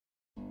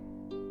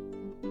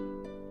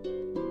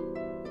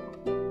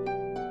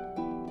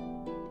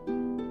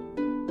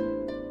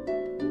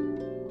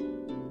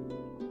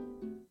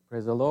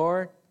Praise the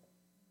Lord.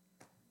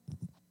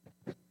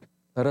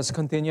 Let us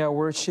continue our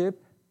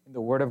worship in the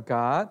Word of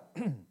God.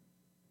 We're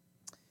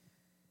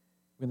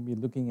going to be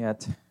looking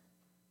at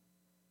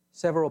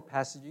several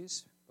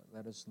passages, but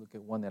let us look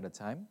at one at a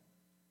time.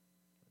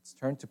 Let's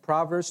turn to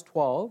Proverbs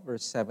 12,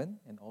 verse 7,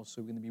 and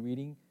also we're going to be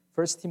reading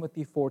 1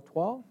 Timothy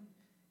 4:12,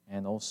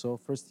 and also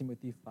 1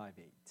 Timothy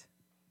 5:8.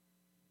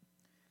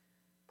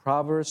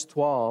 Proverbs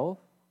 12,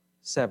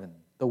 7.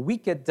 The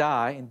wicked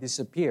die and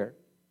disappear,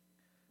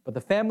 but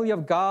the family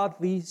of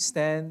godly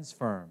stands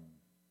firm.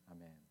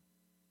 Amen.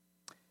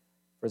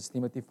 1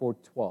 Timothy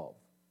 4:12.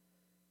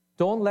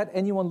 Don't let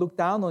anyone look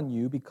down on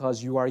you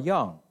because you are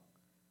young,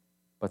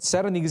 but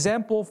set an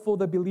example for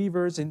the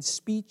believers in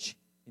speech,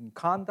 in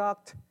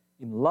conduct,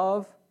 in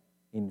love,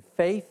 in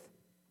faith,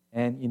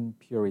 and in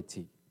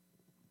purity.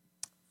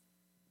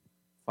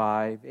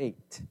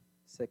 5:8.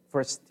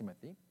 1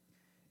 Timothy.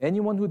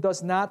 Anyone who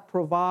does not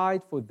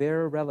provide for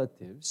their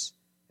relatives,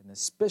 and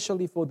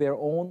especially for their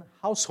own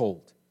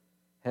household,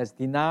 has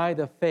denied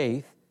the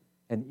faith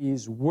and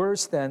is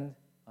worse than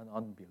an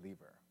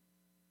unbeliever.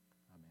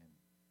 Amen.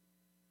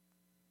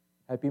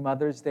 Happy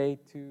Mother's Day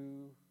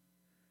to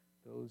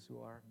those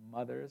who are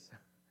mothers.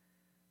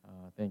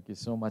 Thank you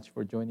so much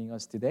for joining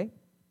us today.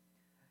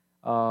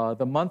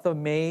 The month of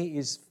May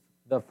is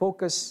the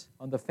focus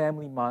on the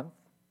family month.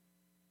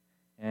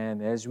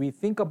 And as we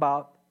think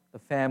about the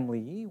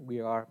family, we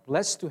are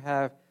blessed to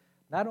have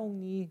not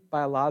only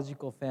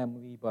biological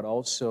family, but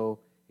also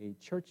a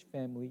church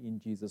family in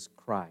Jesus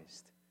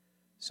Christ.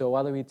 So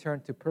why don't we turn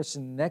to the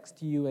person next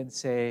to you and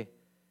say,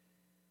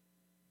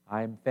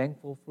 I'm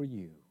thankful for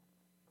you.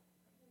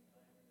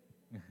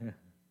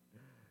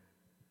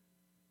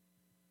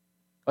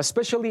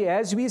 Especially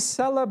as we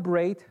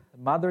celebrate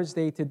Mother's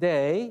Day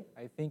today,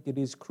 I think it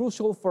is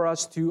crucial for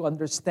us to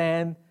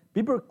understand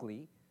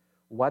biblically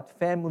what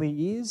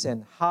family is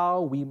and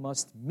how we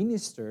must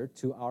minister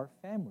to our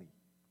family.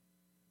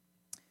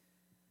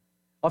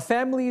 A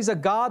family is a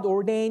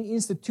God-ordained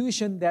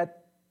institution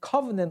that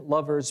covenant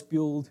lovers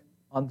build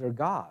under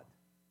God.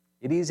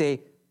 It is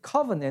a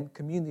covenant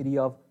community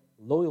of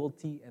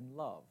loyalty and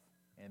love,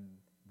 and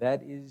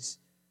that is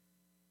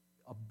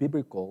a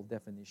biblical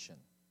definition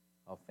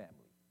of family.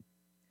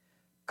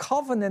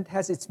 Covenant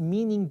has its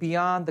meaning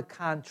beyond the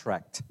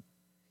contract.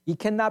 It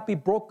cannot be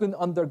broken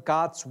under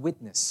God's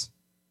witness.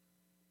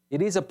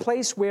 It is a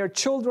place where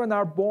children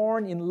are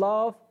born in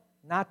love,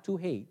 not to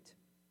hate,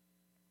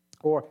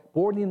 or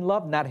born in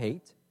love, not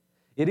hate.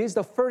 It is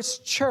the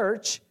first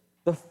church,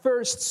 the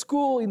first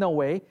school in a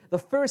way, the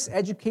first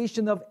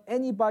education of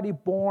anybody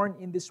born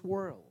in this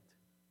world.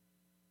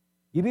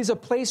 It is a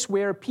place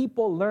where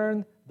people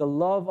learn the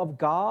love of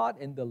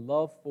God and the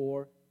love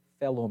for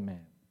fellow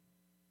men.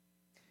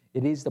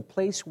 It is the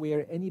place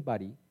where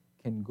anybody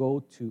can go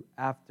to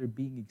after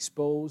being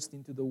exposed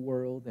into the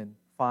world and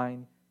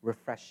find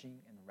refreshing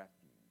and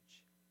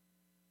refuge.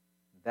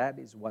 That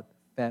is what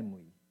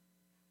family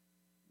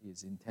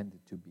is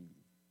intended to be.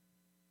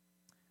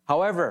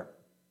 However,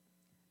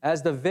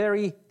 as the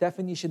very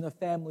definition of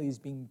family is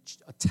being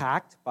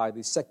attacked by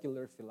the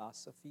secular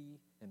philosophy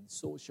and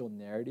social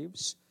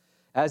narratives,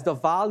 as the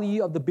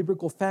value of the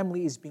biblical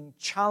family is being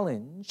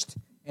challenged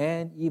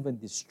and even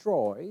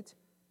destroyed,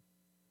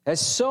 as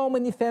so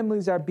many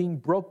families are being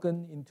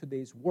broken in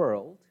today's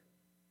world,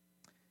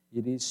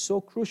 it is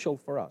so crucial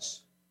for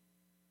us,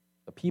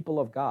 the people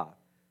of God,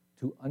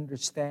 to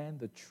understand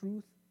the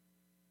truth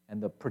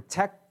and to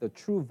protect the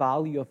true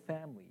value of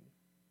family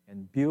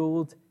and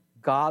build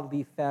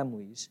godly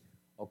families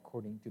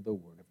according to the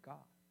Word of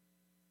God.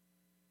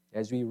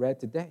 As we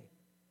read today,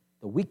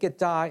 the wicked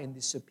die and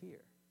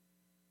disappear,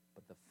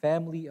 but the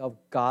family of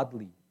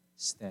godly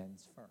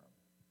stands firm.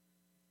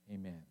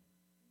 Amen.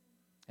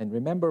 And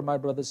remember, my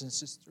brothers and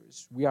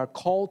sisters, we are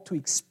called to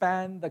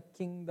expand the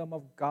kingdom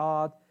of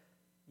God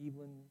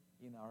even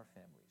in our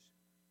families.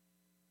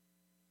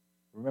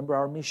 Remember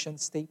our mission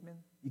statement?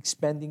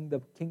 Expanding the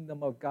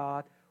kingdom of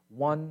God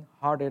one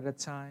heart at a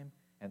time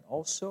and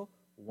also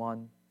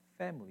one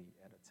family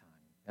at a time.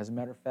 As a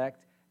matter of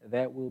fact,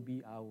 that will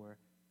be our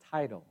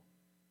title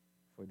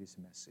for this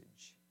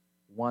message.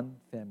 One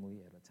family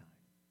at a time.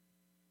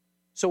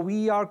 So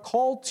we are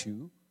called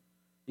to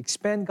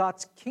expand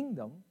God's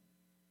kingdom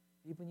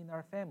even in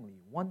our family,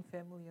 one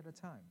family at a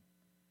time.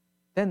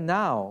 Then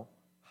now,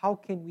 how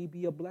can we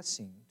be a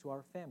blessing to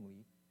our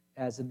family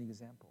as an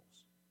example?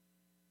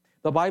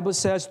 The Bible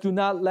says, do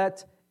not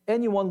let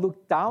anyone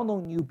look down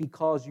on you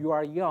because you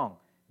are young.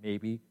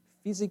 Maybe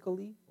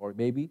physically or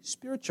maybe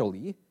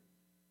spiritually,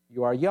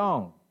 you are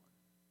young.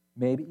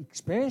 Maybe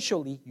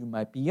experientially, you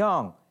might be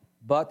young.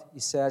 But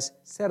it says,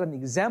 set an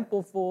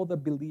example for the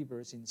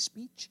believers in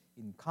speech,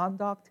 in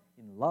conduct,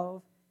 in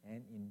love,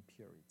 and in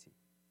purity.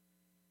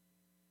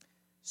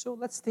 So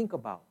let's think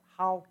about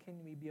how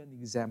can we be an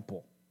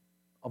example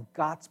of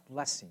God's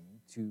blessing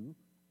to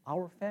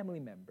our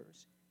family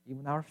members,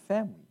 even our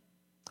family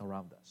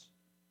around us.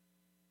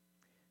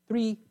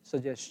 3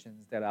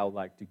 suggestions that I would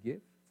like to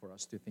give for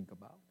us to think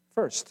about.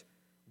 First,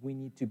 we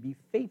need to be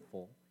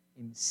faithful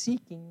in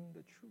seeking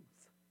the truth.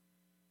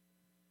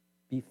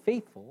 be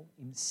faithful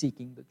in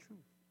seeking the truth.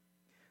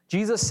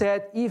 Jesus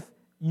said, if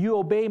you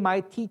obey my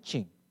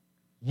teaching,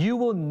 you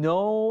will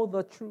know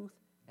the truth,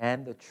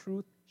 and the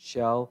truth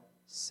shall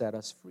set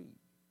us free.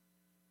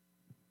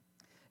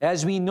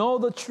 As we know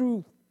the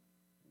truth,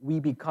 we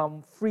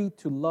become free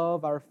to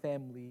love our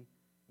family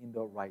in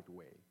the right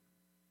way.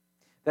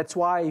 That's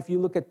why if you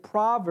look at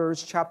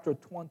Proverbs chapter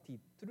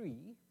 23,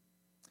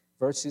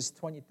 verses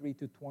 23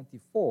 to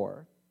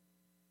 24,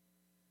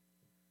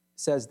 it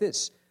says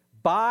this,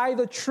 buy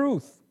the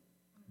truth,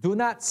 do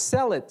not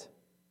sell it.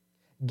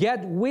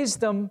 Get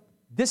wisdom,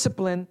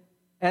 discipline,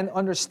 and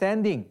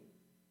understanding.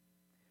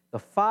 The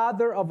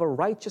father of a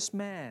righteous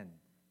man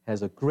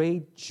has a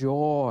great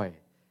joy.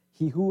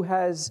 He who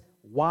has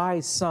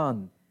wise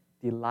son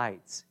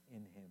delights in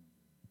him.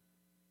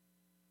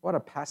 What a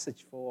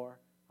passage for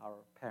our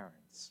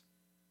parents.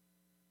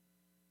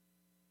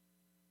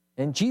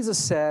 And Jesus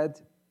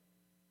said,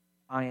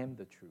 I am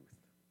the truth.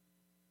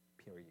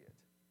 Period.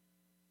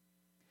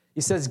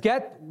 He says,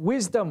 get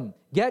wisdom,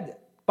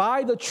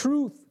 buy the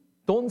truth.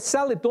 Don't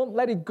sell it, don't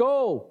let it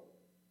go.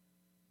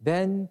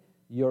 Then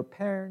your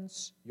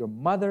parents, your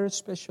mother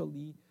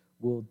especially,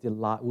 will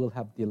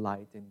have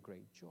delight and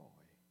great joy.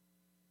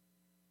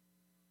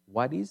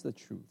 What is the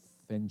truth?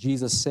 And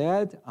Jesus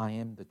said, I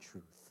am the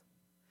truth.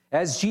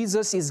 As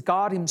Jesus is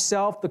God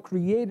himself, the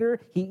creator,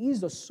 he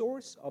is the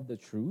source of the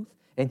truth,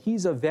 and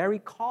he's the very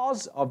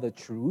cause of the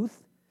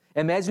truth.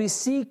 And as we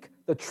seek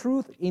the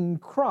truth in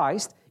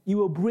Christ, it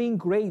will bring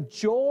great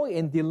joy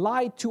and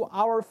delight to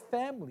our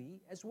family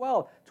as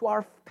well, to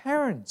our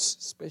parents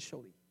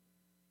especially.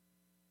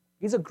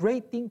 It's a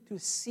great thing to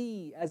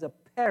see as a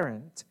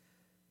parent,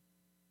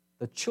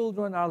 the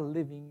children are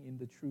living in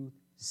the truth,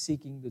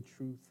 seeking the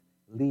truth,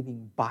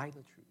 living by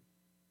the truth.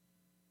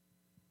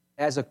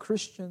 As a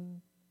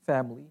Christian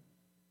family,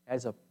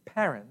 as a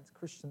parent,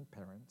 Christian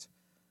parent,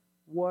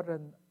 what a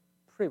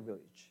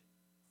privilege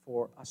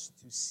for us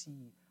to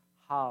see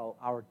how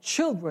our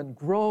children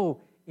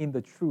grow in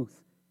the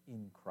truth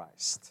in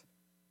Christ.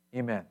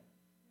 Amen.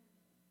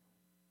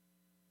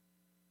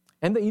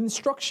 And the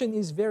instruction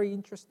is very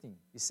interesting.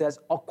 It says,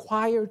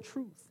 acquire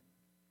truth.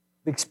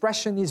 The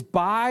expression is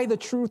buy the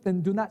truth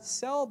and do not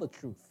sell the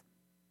truth.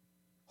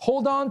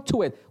 Hold on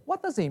to it.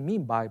 What does it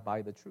mean by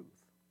buy the truth?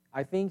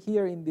 I think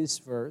here in this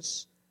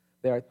verse,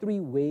 there are three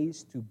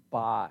ways to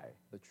buy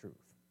the truth.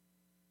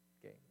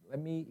 Okay, let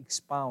me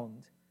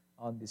expound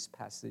on this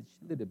passage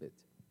a little bit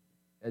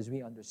as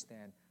we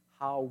understand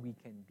how we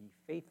can be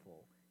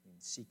faithful in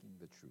seeking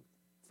the truth.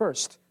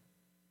 First,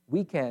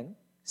 we can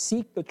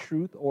seek the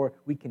truth, or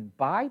we can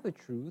buy the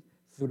truth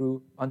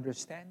through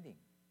understanding.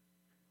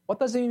 What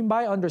does it mean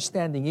by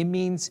understanding? It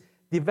means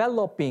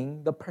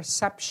developing the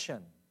perception.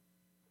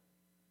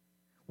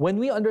 When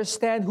we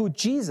understand who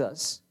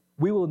Jesus,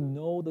 we will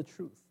know the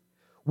truth.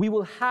 We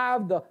will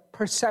have the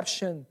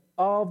perception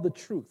of the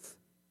truth.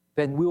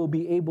 Then we will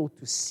be able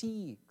to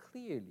see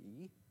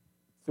clearly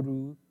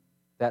through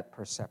that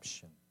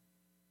perception.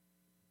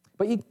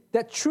 But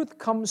that truth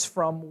comes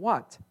from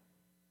what?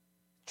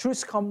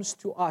 Truth comes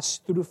to us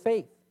through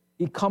faith.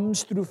 It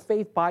comes through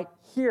faith by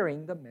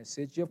hearing the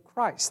message of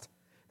Christ.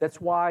 That's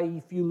why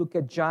if you look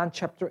at John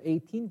chapter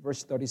 18,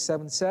 verse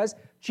 37 says,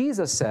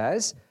 Jesus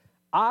says,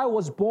 I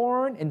was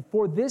born, and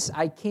for this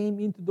I came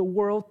into the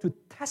world to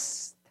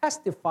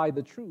testify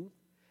the truth,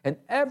 and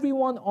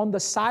everyone on the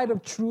side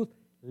of truth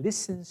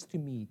listens to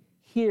me,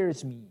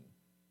 hears me.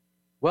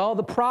 Well,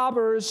 the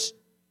Proverbs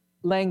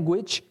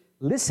language,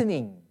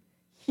 listening,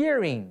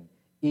 hearing,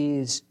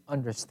 is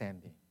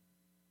understanding.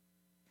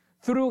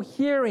 Through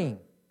hearing,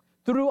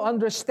 through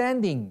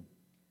understanding,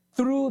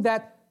 through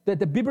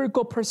the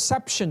biblical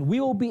perception, we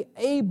will be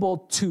able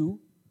to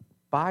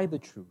buy the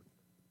truth.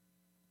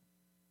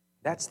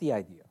 That's the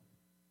idea.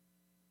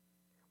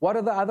 What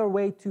are the other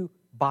way to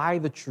buy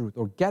the truth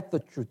or get the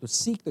truth, to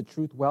seek the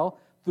truth? Well,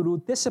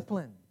 through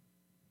discipline.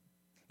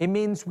 It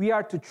means we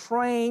are to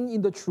train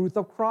in the truth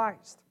of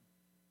Christ.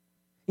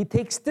 It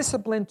takes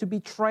discipline to be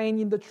trained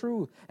in the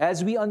truth.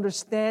 As we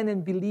understand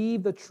and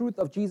believe the truth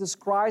of Jesus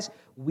Christ,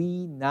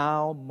 we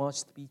now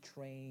must be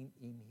trained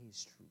in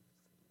His truth.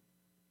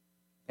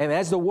 And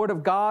as the Word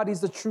of God is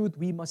the truth,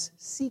 we must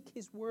seek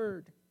His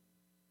Word.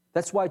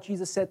 That's why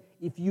Jesus said,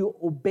 if you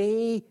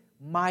obey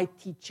my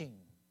teaching,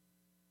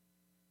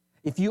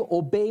 if you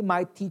obey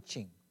my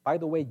teaching, by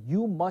the way,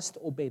 you must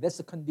obey. That's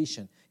the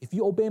condition. If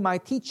you obey my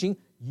teaching,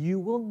 you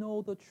will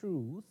know the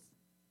truth,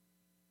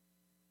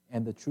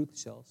 and the truth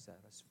shall set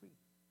us free.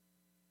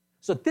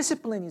 So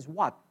discipline is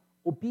what?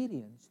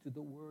 Obedience to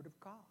the Word of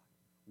God,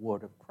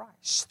 Word of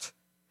Christ.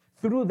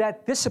 Through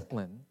that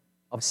discipline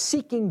of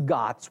seeking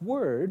God's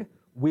Word,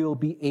 we'll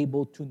be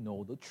able to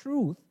know the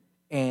truth,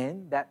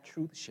 and that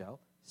truth shall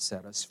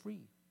set us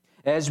free.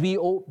 As we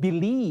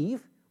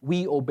believe,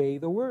 we obey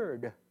the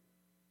Word.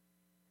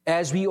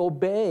 As we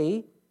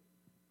obey,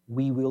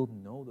 we will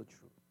know the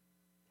truth.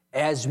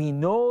 As we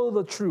know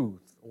the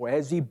truth, or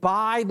as we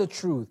buy the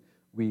truth,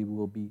 we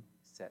will be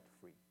set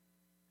free.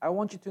 I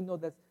want you to know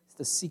that's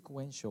the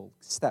sequential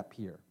step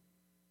here.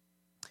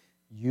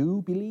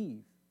 You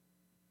believe,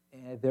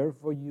 and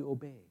therefore you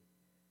obey.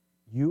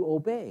 You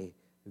obey,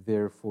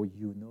 therefore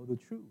you know the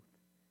truth.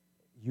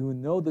 You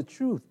know the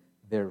truth,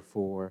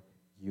 therefore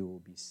you will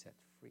be set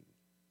free.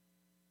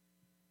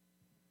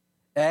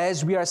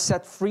 As we are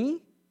set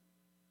free,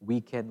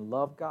 we can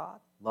love God,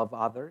 love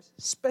others,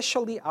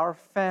 especially our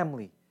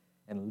family,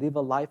 and live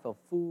a life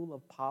full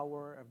of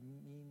power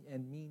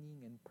and meaning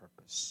and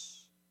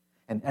purpose.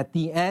 And at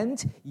the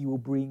end, you will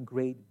bring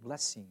great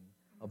blessing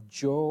of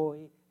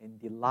joy and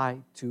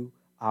delight to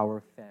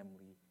our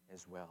family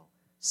as well,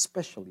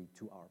 especially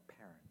to our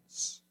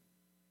parents.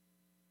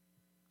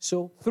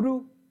 So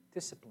through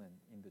discipline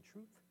in the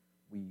truth,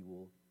 we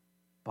will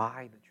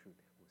buy the truth,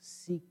 we'll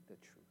seek the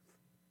truth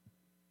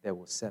that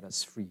will set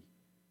us free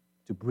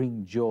to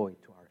bring joy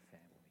to our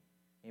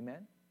family.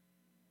 Amen?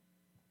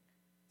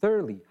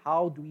 Thirdly,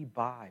 how do we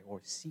buy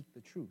or seek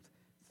the truth?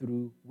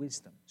 Through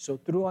wisdom. So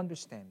through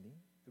understanding,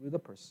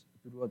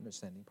 through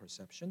understanding,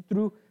 perception,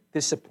 through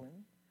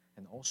discipline,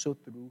 and also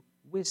through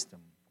wisdom.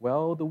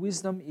 Well, the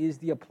wisdom is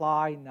the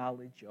applied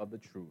knowledge of the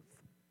truth.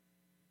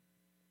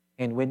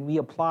 And when we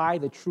apply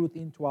the truth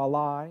into our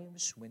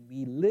lives, when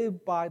we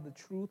live by the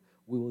truth,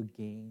 we will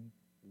gain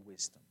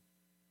wisdom.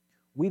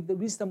 The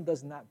wisdom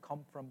does not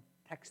come from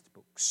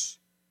textbooks.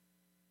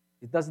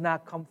 It does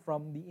not come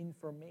from the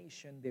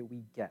information that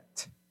we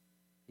get.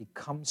 It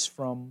comes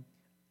from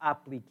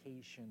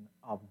application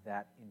of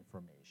that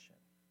information.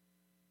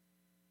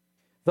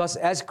 Thus,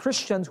 as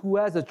Christians who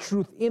has the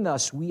truth in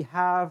us, we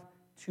have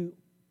to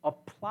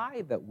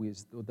apply that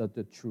wisdom,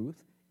 the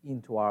truth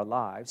into our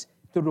lives,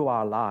 through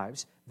our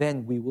lives,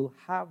 then we will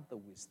have the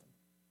wisdom.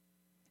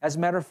 As a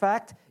matter of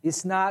fact,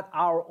 it's not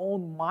our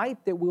own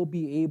might that will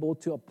be able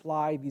to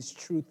apply this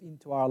truth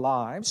into our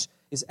lives.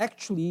 It's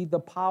actually the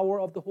power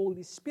of the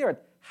Holy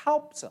Spirit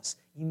helps us,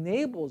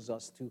 enables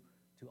us to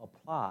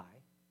apply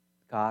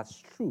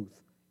God's truth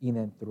in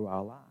and through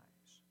our lives.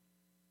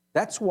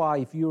 That's why,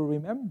 if you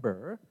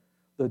remember,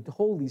 the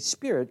Holy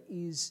Spirit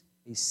is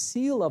a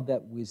seal of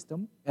that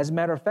wisdom. As a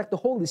matter of fact, the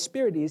Holy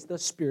Spirit is the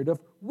Spirit of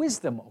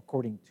wisdom,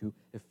 according to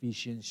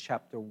Ephesians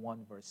chapter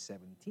 1, verse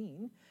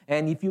 17.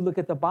 And if you look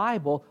at the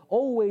Bible,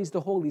 always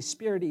the Holy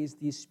Spirit is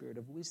the Spirit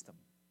of wisdom.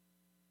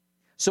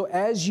 So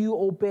as you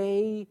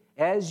obey,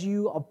 as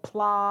you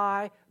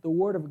apply the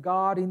Word of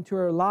God into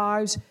your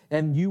lives,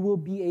 and you will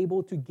be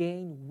able to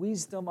gain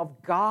wisdom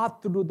of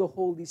God through the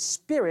Holy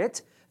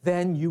Spirit,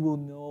 then you will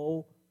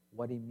know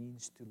what it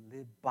means to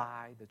live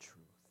by the truth.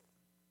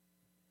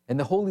 And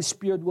the Holy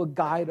Spirit will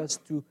guide us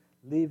to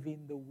live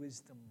in the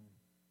wisdom,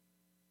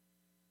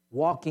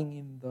 walking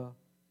in the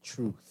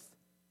truth.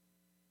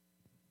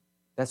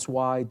 That's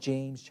why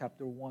James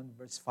chapter 1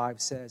 verse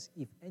 5 says,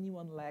 if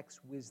anyone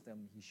lacks wisdom,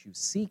 he should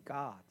seek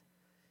God,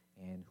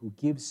 and who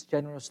gives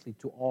generously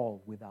to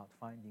all without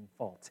finding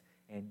fault,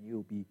 and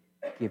you'll be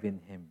given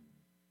him.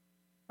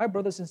 My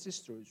brothers and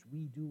sisters,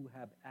 we do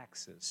have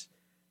access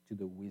to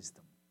the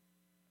wisdom,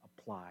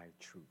 applied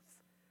truth,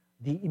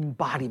 the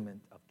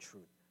embodiment of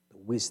truth, the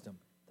wisdom,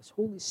 the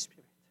Holy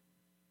Spirit.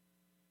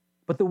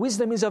 But the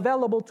wisdom is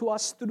available to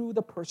us through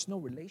the personal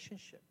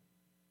relationship.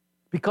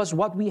 Because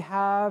what we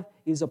have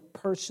is a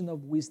person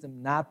of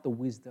wisdom, not the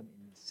wisdom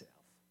in itself.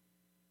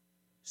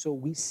 So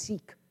we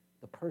seek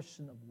the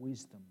person of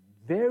wisdom,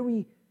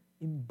 very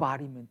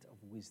embodiment of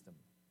wisdom,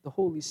 the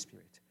Holy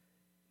Spirit.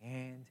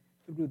 And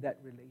through that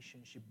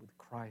relationship with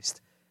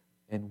Christ,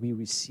 and we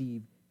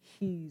receive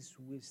His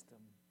wisdom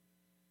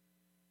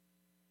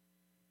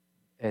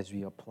as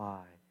we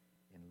apply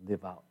and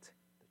live out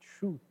the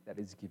truth that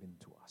is given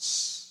to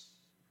us.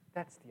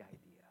 That's the idea.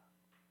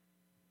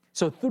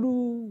 So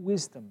through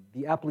wisdom,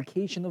 the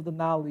application of the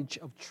knowledge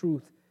of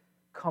truth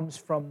comes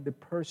from the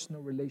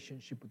personal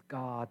relationship with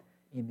God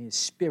in His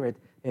Spirit,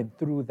 and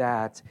through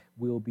that,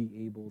 we'll be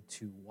able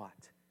to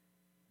what?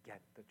 Get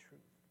the truth.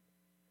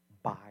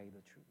 Buy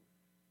the truth.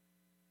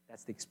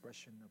 That's the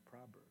expression of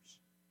Proverbs.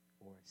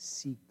 Or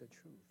seek the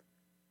truth.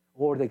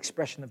 Or the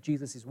expression of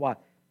Jesus is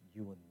what?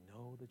 You will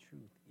know the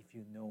truth if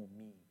you know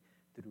me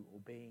through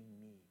obeying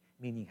me.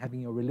 Meaning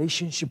having a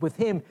relationship with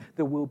Him,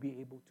 that we'll be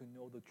able to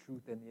know the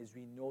truth. And as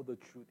we know the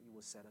truth, it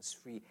will set us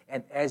free.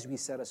 And as we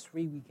set us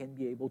free, we can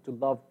be able to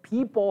love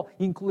people,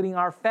 including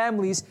our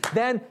families.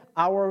 Then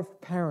our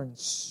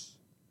parents,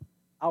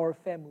 our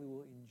family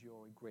will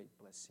enjoy great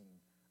blessing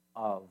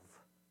of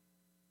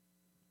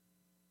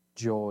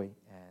joy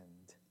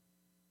and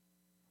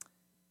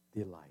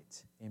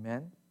delight.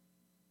 Amen?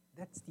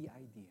 That's the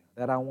idea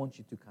that I want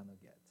you to kind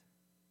of get.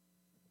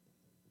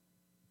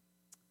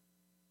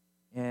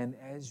 And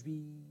as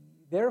we,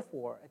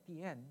 therefore, at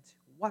the end,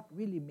 what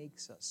really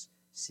makes us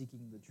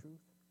seeking the truth?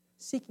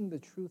 Seeking the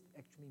truth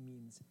actually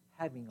means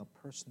having a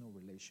personal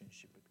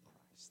relationship with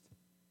Christ.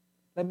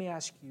 Let me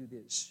ask you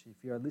this.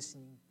 If you are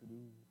listening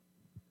through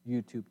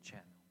YouTube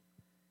channel,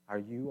 are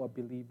you a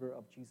believer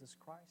of Jesus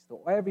Christ?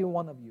 Or every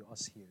one of you,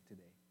 us here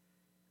today,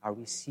 are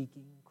we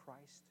seeking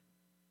Christ?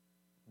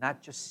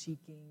 Not just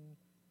seeking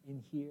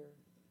in here,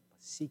 but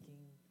seeking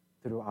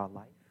through our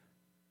life.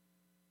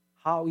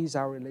 How is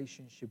our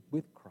relationship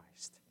with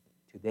Christ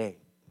today?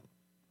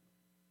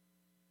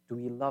 Do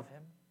we love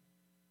Him?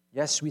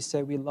 Yes, we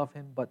say we love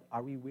Him, but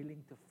are we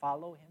willing to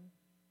follow Him?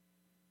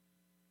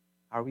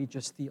 Are we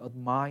just the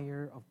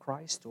admirer of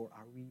Christ, or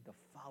are we the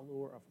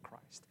follower of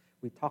Christ?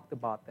 We talked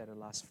about that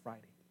last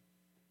Friday.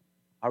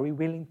 Are we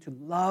willing to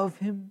love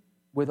Him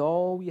with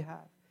all we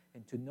have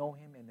and to know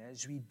Him? And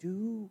as we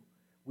do,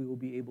 we will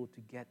be able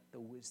to get the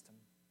wisdom.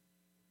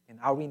 And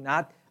are we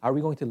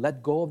going to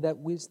let go of that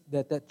wisdom,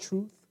 that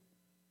truth?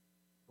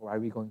 Or are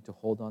we going to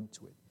hold on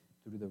to it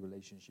through the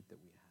relationship that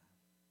we have?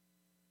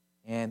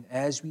 And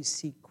as we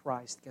seek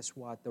Christ, guess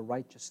what? The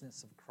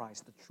righteousness of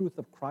Christ, the truth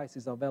of Christ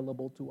is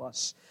available to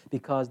us,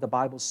 because the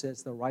Bible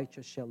says the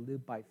righteous shall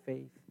live by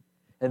faith.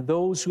 And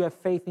those who have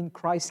faith in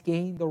Christ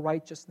gain the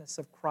righteousness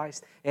of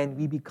Christ, and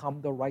we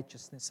become the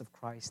righteousness of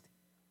Christ.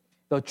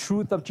 The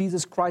truth of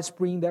Jesus Christ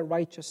brings that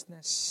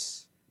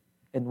righteousness.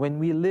 And when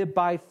we live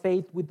by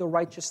faith with the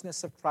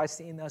righteousness of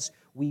Christ in us,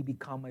 we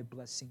become a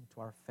blessing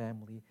to our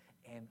family,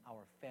 and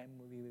our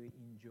family will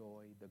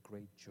enjoy the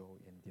great joy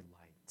and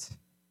delight.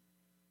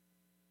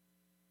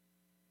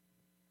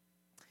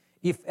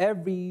 If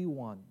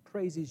everyone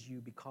praises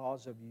you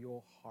because of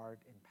your heart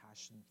and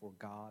passion for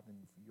God, and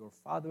your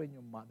father and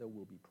your mother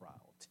will be proud.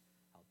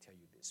 I'll tell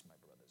you this, my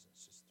brothers and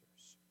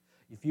sisters.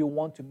 If you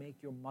want to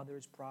make your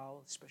mothers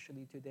proud,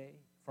 especially today,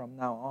 from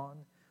now on,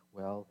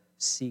 well,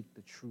 seek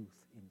the truth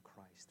in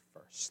Christ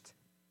first.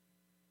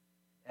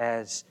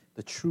 As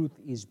the truth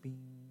is being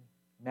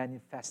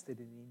manifested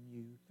in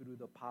you through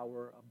the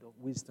power of the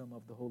wisdom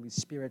of the Holy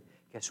Spirit,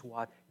 guess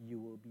what? You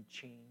will be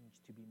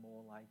changed to be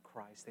more like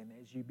Christ. And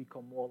as you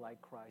become more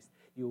like Christ,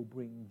 you'll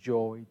bring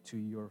joy to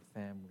your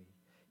family.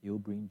 You'll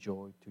bring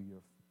joy to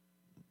your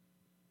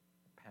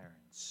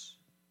parents,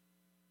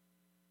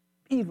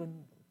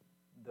 even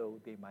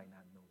though they might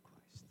not know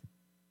Christ.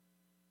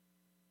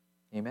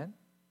 Amen?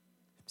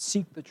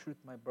 Seek the truth,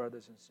 my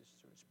brothers and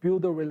sisters.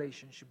 Build a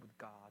relationship with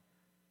God.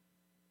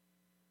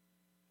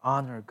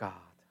 Honor God.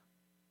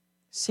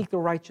 Seek the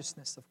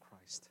righteousness of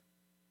Christ.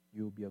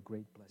 You will be a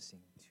great blessing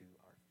to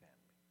our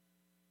family.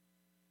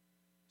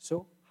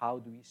 So, how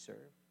do we serve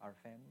our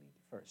family?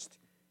 First,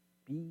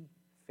 be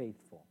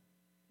faithful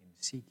in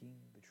seeking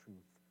the truth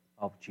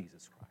of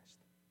Jesus Christ.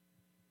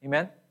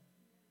 Amen?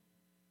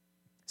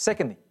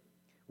 Secondly,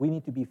 we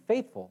need to be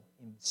faithful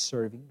in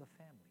serving the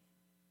family.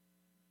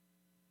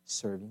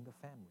 Serving the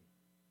family.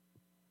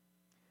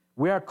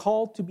 We are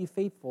called to be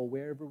faithful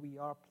wherever we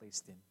are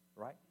placed in,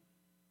 right?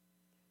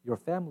 Your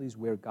family is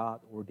where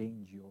God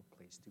ordained your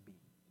place to be.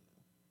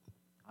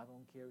 I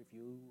don't care if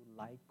you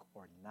like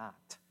or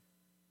not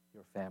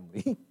your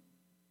family.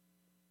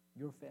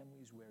 Your family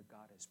is where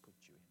God has put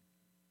you in.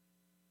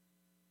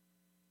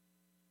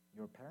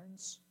 Your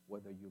parents,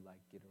 whether you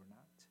like it or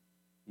not,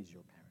 is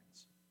your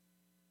parents.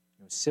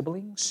 Your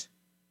siblings,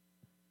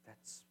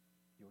 that's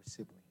your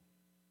sibling.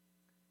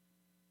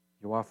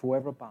 You are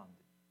forever bonded.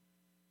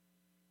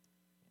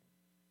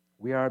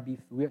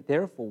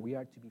 Therefore, we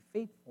are to be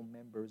faithful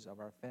members of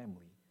our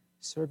family,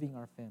 serving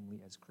our family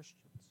as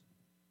Christians.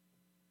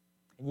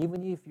 And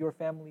even if your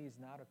family is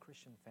not a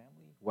Christian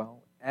family,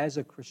 well, as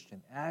a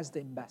Christian, as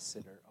the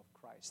ambassador of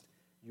Christ,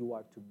 you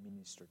are to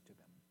minister to them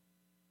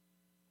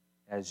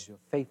as a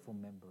faithful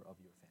member of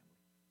your family.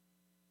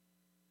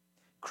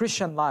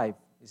 Christian life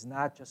is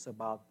not just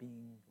about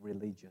being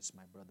religious,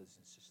 my brothers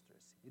and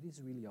sisters. It is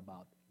really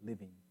about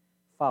living,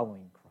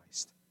 following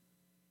Christ.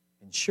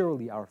 And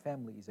surely our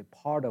family is a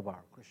part of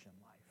our Christian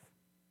life.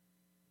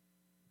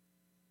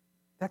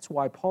 That's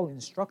why Paul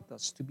instructs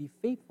us to be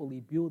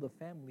faithfully build a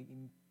family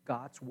in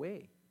God's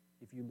way.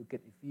 If you look at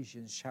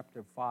Ephesians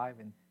chapter 5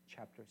 and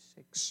chapter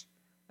 6.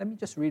 Let me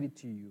just read it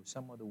to you,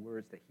 some of the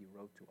words that he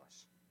wrote to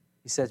us.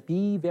 He says,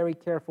 be very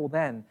careful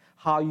then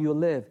how you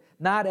live,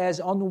 not as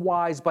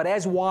unwise, but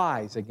as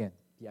wise. Again,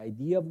 the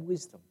idea of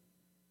wisdom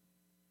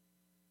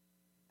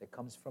that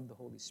comes from the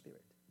Holy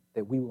Spirit,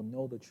 that we will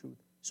know the truth,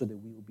 so that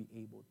we will be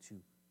able to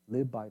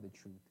live by the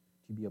truth,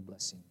 to be a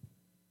blessing,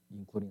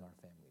 including our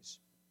families.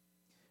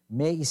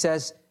 He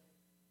says,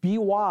 be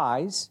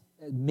wise,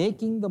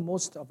 making the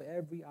most of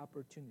every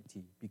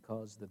opportunity,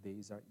 because the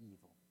days are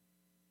evil.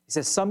 He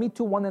says, submit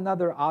to one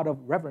another out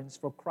of reverence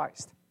for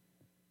Christ.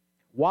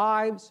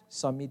 Wives,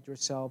 submit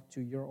yourself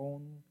to your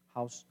own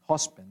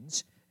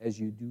husbands as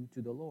you do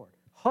to the Lord.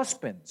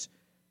 Husbands,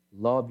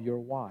 love your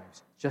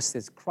wives, just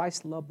as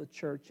Christ loved the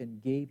church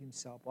and gave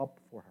himself up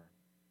for her.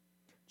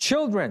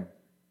 Children,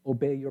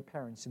 obey your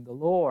parents in the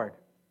Lord,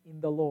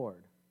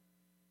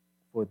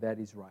 for that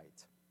is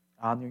right.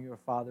 Honor your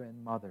father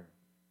and mother.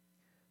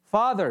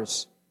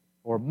 Fathers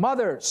or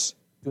mothers,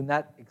 do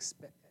not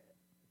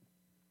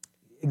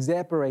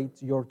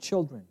exasperate your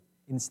children.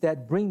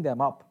 Instead, bring them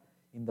up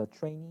in the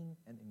training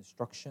and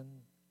instruction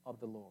of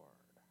the Lord.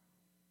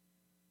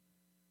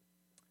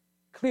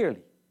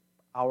 Clearly,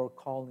 our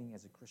calling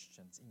as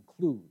Christians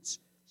includes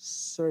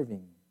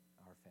serving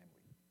our family.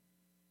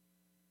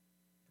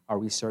 Are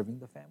we serving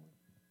the family?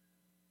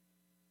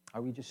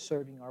 Are we just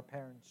serving our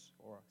parents,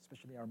 or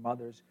especially our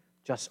mothers,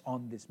 just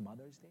on this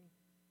Mother's Day?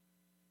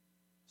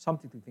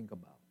 Something to think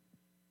about.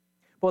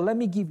 But let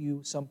me give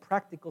you some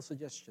practical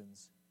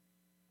suggestions,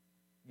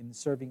 in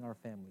serving our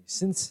families.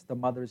 Since the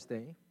Mother's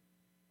Day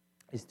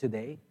is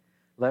today,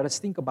 let us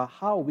think about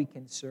how we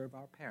can serve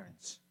our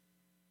parents.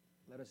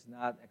 Let us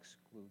not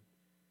exclude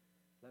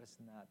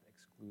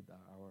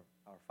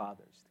our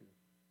fathers too.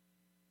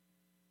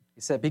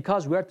 He said,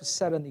 because we are to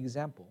set an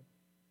example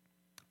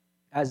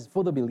as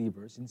for the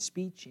believers in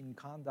speech, in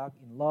conduct,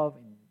 in love,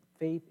 in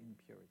faith, in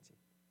purity.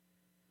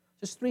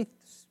 Just three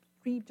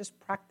just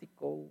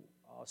practical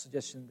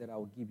suggestions that I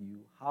will give you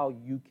how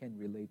you can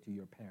relate to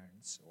your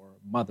parents or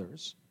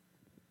mothers.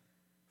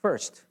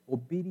 First,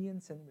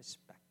 obedience and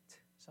respect.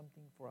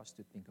 Something for us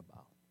to think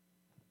about.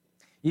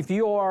 If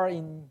you are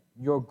in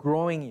your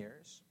growing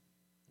years,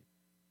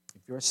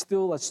 if you're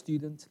still a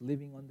student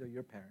living under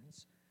your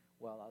parents,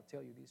 well, I'll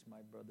tell you this,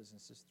 my brothers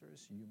and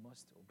sisters, you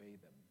must obey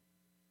them.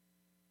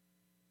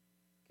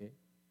 Okay?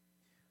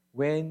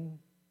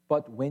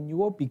 But when you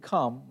will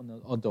become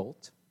an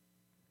adult,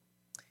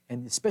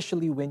 and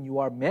especially when you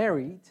are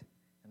married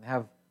and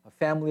have a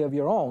family of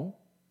your own,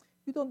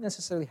 you don't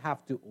necessarily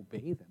have to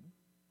obey them.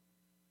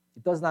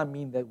 It does not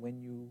mean that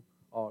when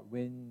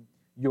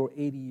your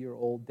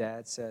 80-year-old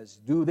dad says,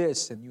 do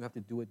this, and you have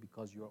to do it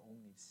because you're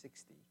only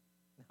 60.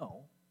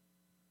 No.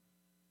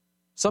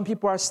 Some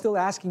people are still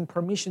asking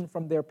permission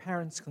from their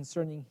parents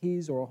concerning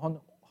his or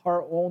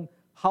her own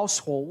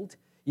household,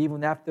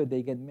 even after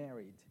they get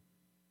married.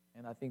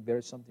 And I think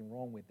there's something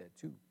wrong with that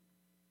too.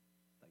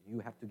 Like you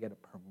have to get a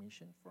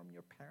permission from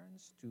your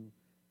parents to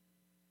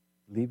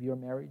leave your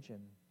marriage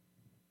and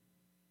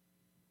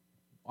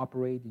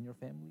operate in your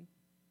family,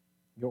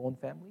 your own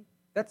family.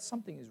 That's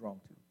something is wrong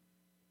too.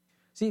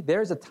 See,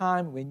 there's a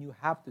time when you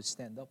have to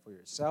stand up for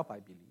yourself, I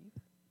believe.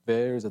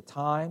 There's a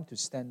time to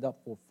stand up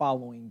for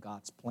following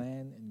God's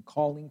plan and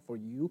calling for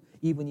you,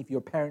 even if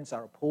your parents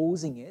are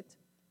opposing it.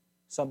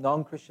 Some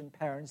non-Christian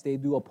parents, they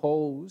do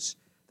oppose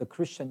the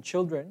Christian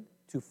children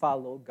to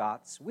follow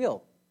God's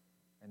will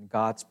and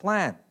God's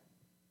plan.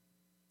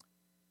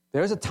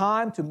 There's a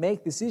time to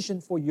make decision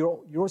for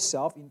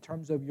yourself in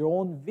terms of your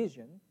own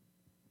vision,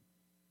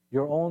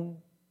 your own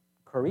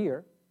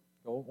career,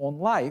 your own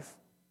life.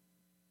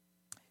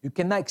 You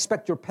cannot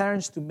expect your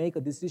parents to make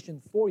a decision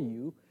for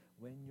you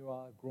when you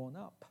are grown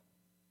up.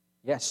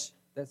 Yes,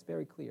 that's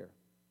very clear.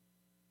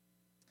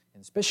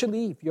 And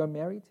especially if you are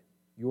married,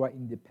 you are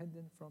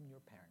independent from your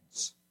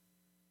parents.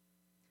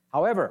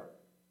 However,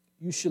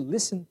 you should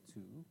listen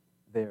to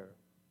their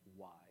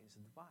wise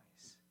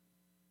advice,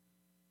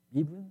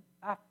 even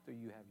after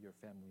you have your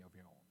family of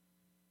your own.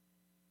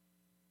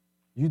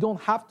 You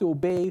don't have to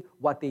obey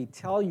what they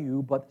tell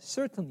you, but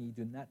certainly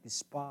do not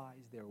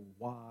despise their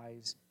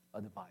wise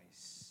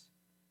advice.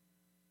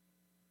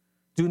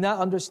 Do not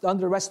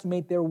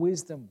underestimate their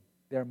wisdom.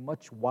 They're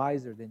much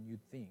wiser than you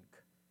think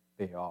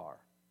they are.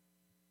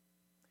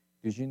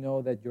 Did you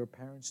know that your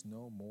parents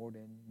know more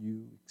than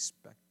you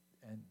expect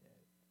and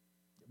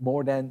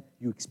more than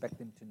you expect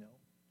them to know?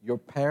 Your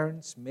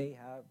parents may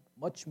have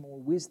much more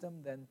wisdom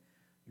than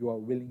you are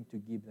willing to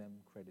give them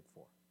credit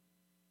for.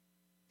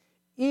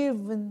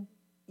 Even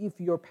if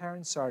your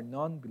parents are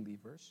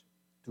non-believers,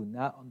 do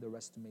not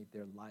underestimate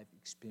their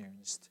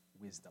life-experienced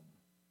wisdom.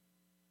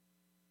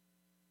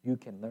 You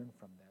can learn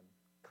from them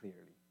clearly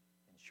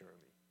and surely.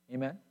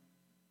 Amen?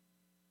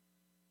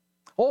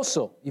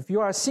 Also, if you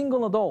are a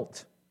single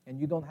adult and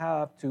you don't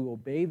have to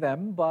obey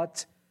them,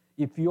 but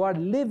if you are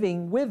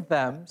living with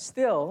them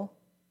still,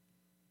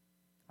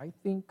 I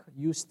think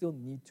you still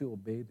need to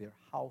obey their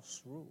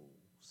house rules.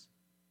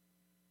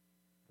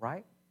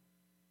 Right?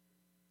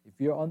 If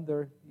you're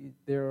under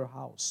their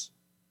house,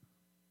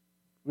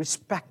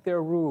 respect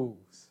their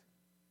rules.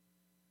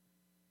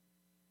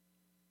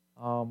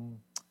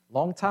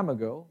 Long time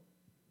ago,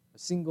 a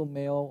single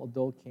male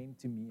adult came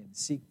to me and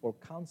sought for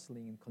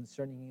counseling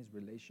concerning his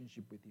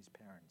relationship with his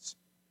parents.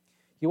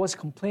 He was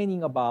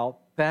complaining about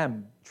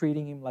them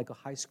treating him like a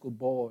high school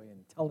boy and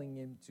telling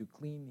him to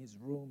clean his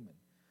room and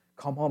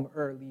come home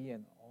early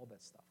and all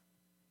that stuff.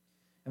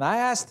 And I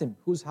asked him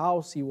whose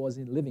house he was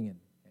living in,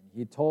 and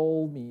he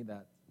told me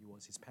that it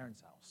was his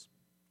parents' house.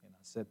 And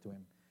I said to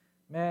him,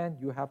 man,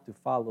 you have to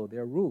follow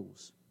their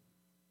rules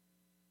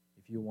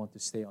if you want to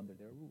stay under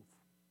their roof.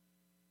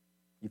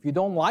 If you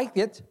don't like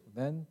it,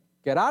 then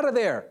get out of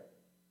there.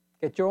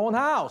 Get your own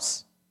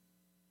house.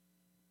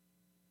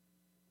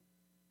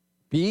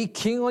 Be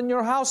king on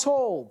your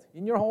household,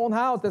 in your own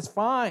house, that's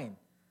fine.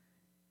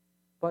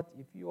 But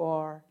if you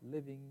are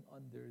living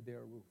under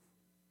their roof,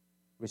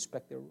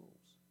 respect their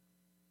rules.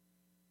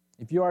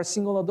 If you are a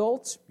single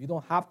adult, you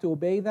don't have to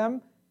obey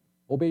them,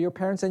 obey your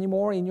parents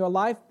anymore in your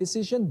life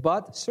decision,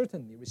 but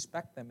certainly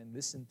respect them and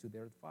listen to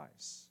their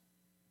advice.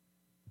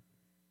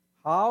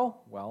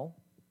 How? Well,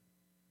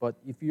 but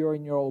if you're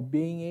in your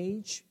obeying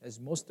age, as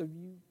most of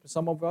you,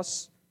 some of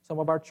us, some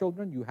of our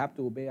children, you have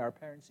to obey our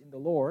parents in the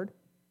Lord.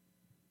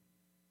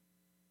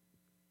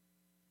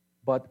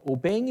 But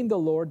obeying in the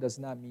Lord does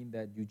not mean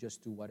that you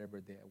just do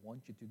whatever they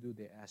want you to do,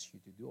 they ask you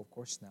to do. Of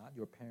course not.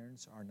 Your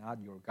parents are not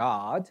your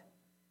God.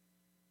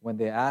 When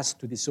they ask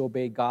to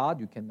disobey God,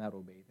 you cannot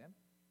obey them.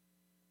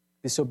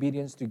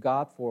 Disobedience to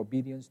God for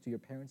obedience to your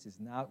parents is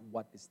not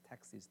what this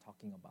text is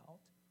talking about.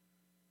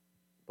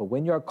 But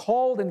when you are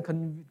called and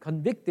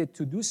convicted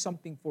to do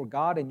something for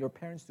God and your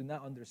parents do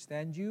not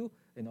understand you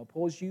and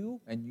oppose you,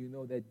 and you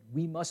know that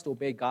we must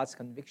obey God's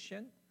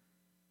conviction,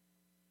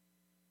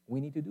 we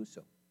need to do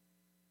so.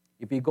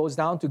 If it goes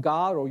down to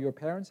God or your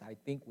parents, I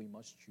think we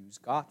must choose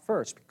God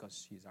first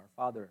because He's our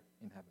Father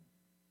in heaven.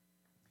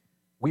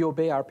 We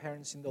obey our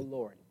parents in the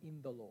Lord,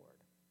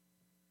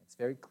 It's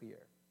very clear.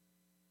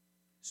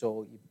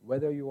 So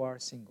whether you are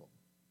single,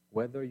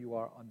 whether you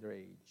are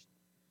underage,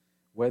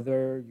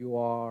 whether you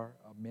are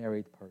a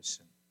married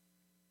person,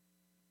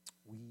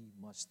 we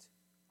must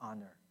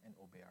honor and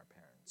obey our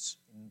parents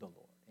in the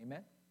Lord.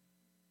 Amen?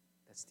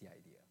 That's the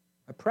idea.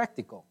 A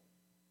practical,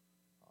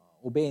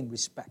 obey and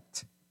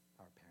respect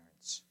our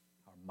parents,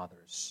 our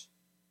mothers.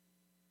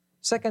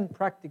 Second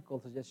practical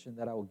suggestion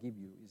that I will give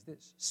you is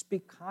this: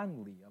 speak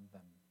kindly of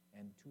them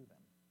and to them.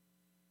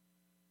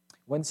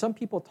 When some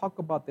people talk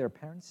about their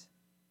parents,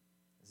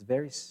 it's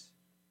very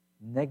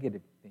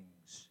negative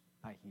things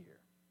I hear.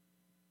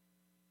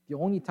 The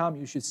only time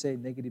you should say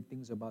negative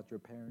things about your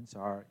parents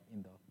are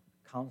in the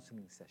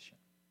counseling session.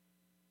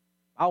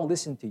 I'll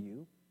listen to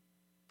you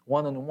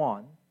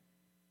one-on-one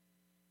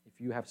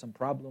if you have some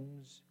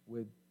problems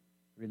with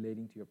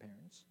relating to your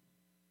parents.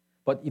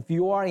 But if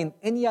you are in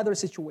any other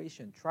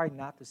situation, try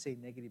not to say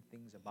negative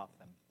things about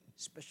them,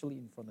 especially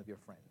in front of your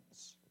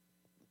friends.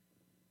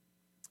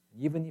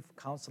 Even if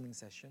counseling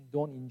session,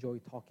 don't enjoy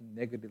talking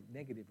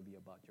negatively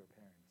about your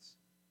parents.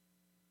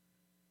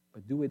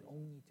 But do it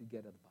only to get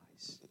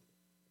advice. Okay.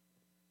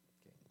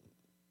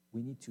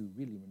 We need to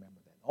really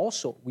remember that.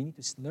 Also, we need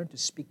to learn to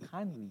speak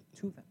kindly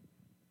to them.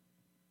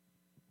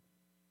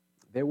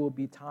 There will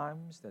be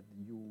times that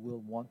you will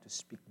want to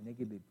speak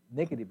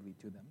negatively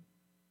to them.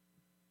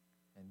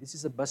 And this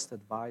is the best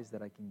advice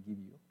that I can give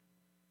you.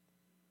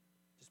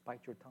 Just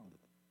bite your tongue.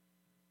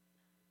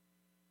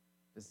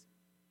 Just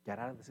get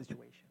out of the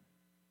situation.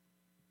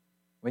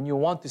 When you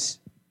want to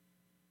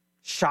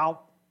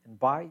shout and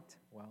bite,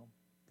 well,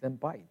 then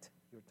bite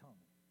your tongue.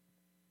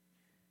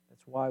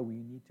 That's why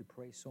we need to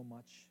pray so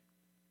much.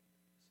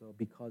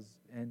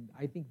 And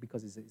I think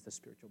because it's a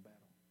spiritual battle.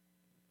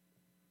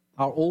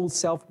 Our old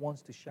self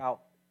wants to shout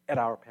at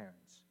our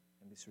parents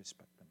and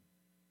disrespect them.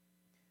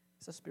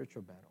 It's a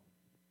spiritual battle.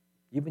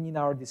 Even in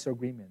our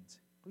disagreements,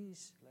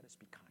 please let us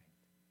be kind,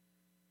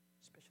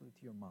 especially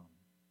to your mom,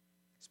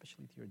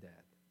 especially to your dad.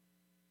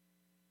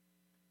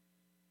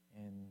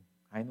 And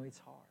I know it's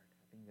hard.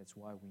 I think that's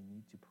why we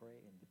need to pray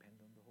and depend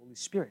on the Holy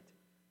Spirit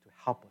to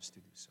help us to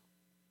do so.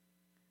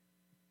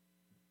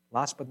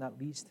 Last but not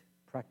least,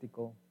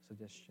 practical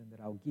suggestion that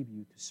I'll give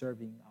you to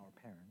serving our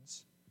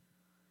parents.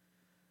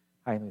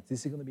 I know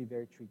this is going to be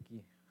very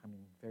tricky,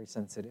 very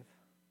sensitive,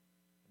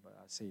 but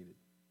I'll say it.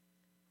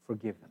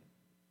 Forgive them.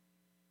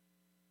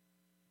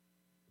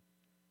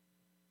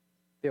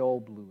 They all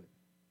blew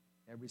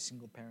it. Every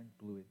single parent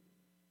blew it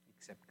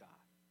except God.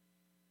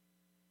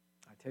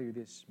 I tell you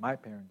this, my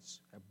parents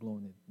have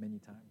blown it many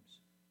times.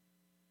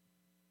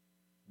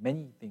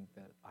 Many think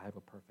that I have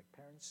a perfect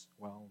parents.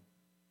 Well,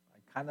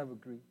 I kind of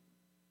agree.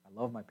 I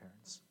love my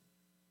parents.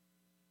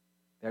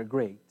 They're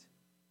great.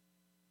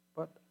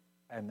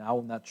 And I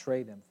will not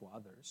trade them for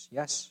others.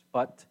 Yes,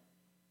 but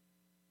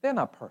they're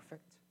not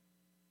perfect.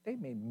 They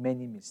made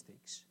many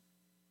mistakes.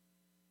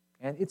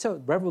 And it's a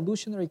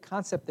revolutionary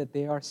concept that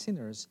they are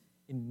sinners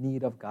in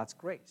need of God's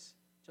grace,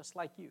 just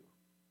like you.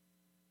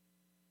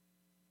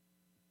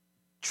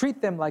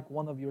 Treat them like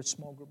one of your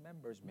small group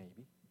members,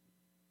 maybe.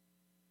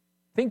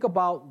 Think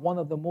about one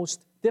of the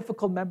most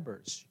difficult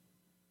members.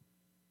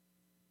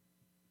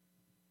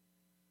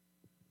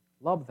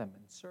 Love them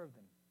and serve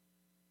them.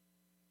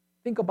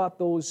 Think about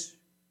those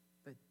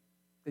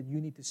that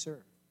you need to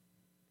serve.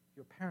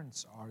 Your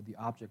parents are the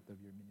object of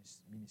your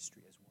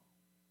ministry as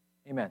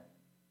well. Amen.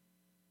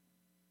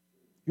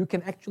 You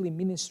can actually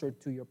minister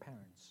to your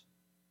parents.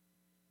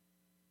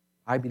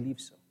 I believe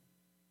so.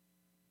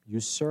 You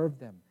serve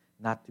them,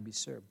 not to be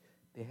served.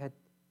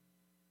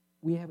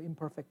 We have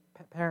imperfect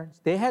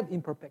parents. They had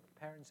imperfect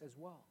parents as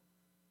well.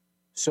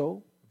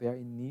 So they are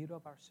in need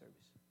of our service.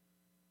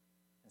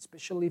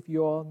 Especially if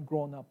you're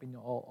grown up in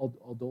your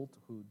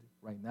adulthood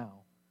right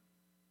now,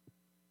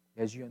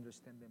 as you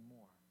understand them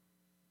more.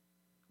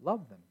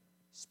 Love them.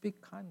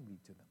 Speak kindly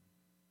to them.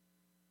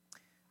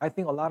 I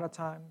think a lot of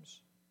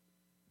times,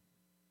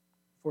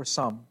 for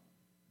some,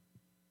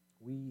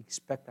 we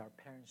expect our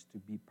parents to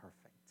be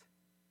perfect.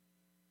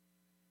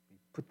 We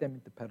put them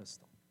into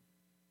pedestal.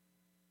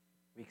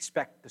 We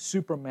expect the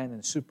Superman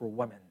and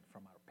Superwoman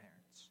from our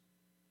parents.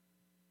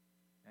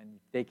 And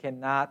if they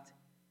cannot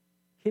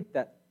hit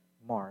that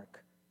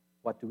mark,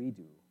 what do? We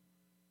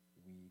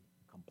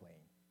complain.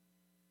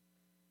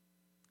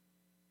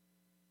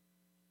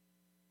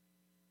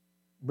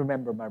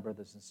 Remember, my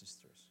brothers and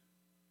sisters,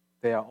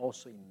 they are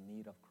also in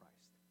need of Christ.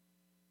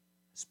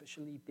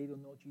 Especially if they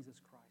don't know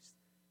Jesus Christ,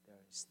 they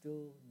are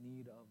still in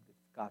need of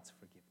God's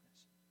forgiveness.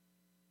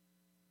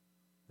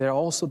 They're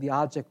also the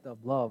object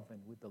of love, and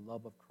with the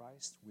love of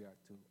Christ, we are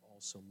to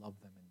also love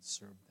them and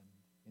serve them.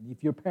 And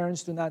if your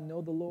parents do not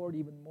know the Lord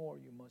even more,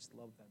 you must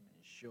love them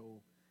and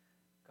show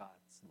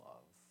God's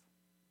love.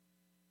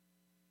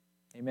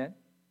 Amen?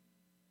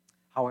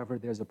 However,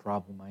 there's a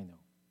problem, I know.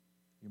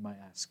 You might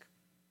ask,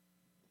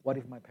 what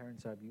if my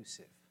parents are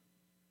abusive?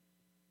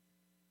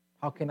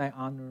 How can I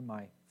honor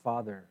my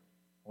father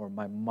or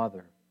my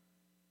mother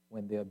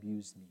when they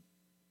abused me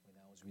when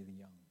I was really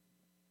young?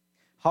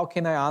 How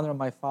can I honor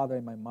my father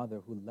and my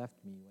mother who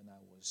left me when I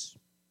was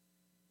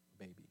a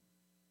baby?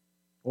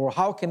 Or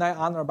how can I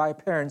honor my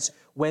parents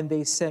when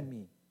they sent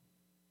me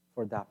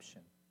for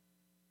adoption?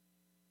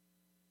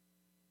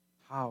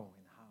 How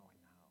and how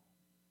and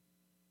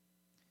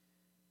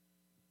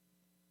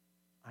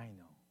how? I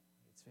know,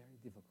 it's very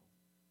difficult.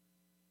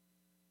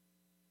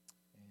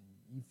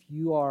 And if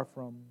you are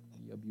from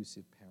the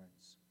abusive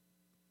parents,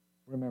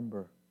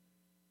 remember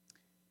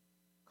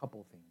a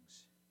couple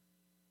things.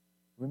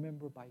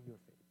 Remember by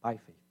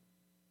faith,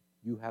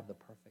 you have the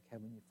perfect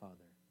Heavenly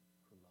Father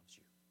who loves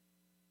you,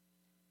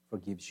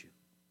 forgives you,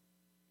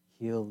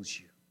 heals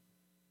you,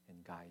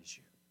 and guides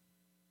you.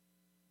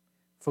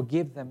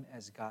 Forgive them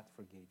as God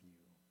forgave you.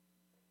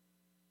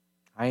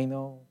 I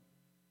know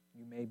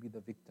you may be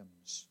the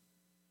victims,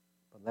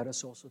 but let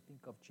us also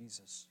think of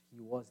Jesus.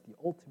 He was the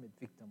ultimate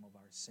victim of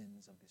our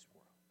sins of this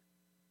world.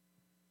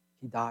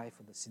 He died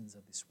for the sins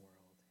of this world.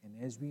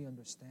 And as we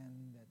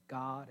understand that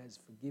God has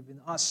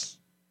forgiven us,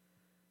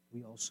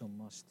 we also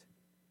must,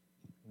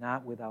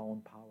 not with our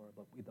own power,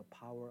 but with the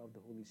power of the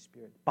Holy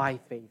Spirit, by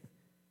faith,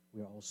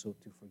 we are also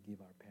to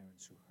forgive our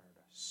parents who hurt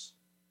us.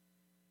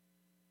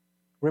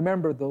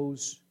 Remember,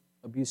 those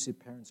abusive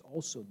parents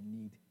also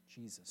need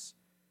Jesus.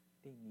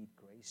 They need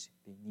grace,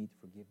 they need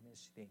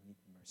forgiveness, they need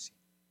mercy.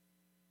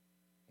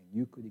 And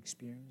you could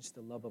experience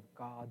the love of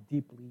God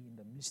deeply in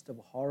the midst of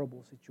a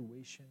horrible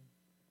situation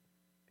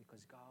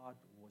because God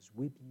was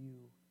with you.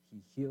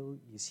 He healed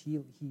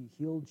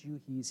you.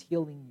 He is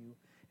healing you.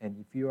 And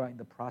if you are in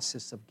the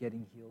process of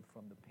getting healed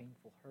from the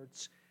painful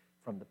hurts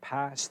from the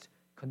past,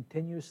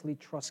 continuously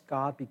trust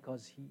God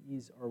because He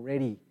is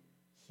already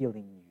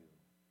healing you.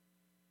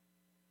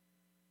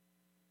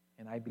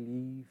 And I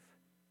believe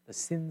the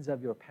sins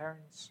of your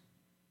parents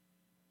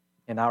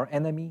and our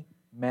enemy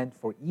meant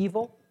for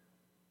evil,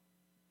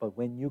 but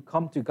when you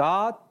come to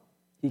God,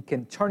 He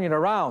can turn it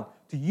around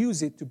to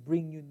use it to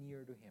bring you near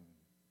to Him,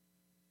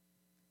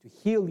 to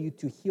heal you,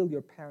 to heal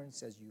your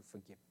parents as you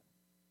forgive them.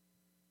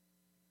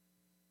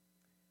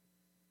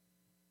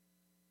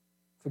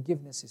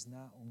 Forgiveness is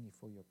not only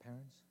for your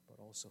parents, but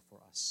also for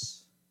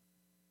us.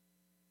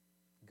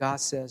 God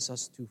says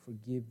us to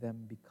forgive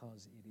them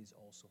because it is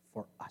also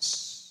for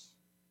us.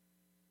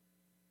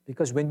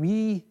 Because when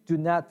we do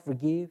not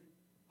forgive,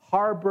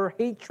 harbor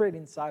hatred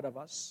inside of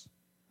us,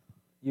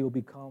 you will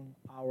become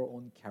our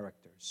own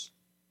characters.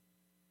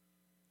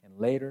 And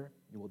later,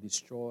 you will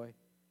destroy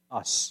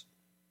us.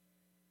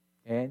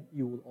 And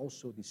you will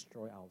also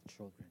destroy our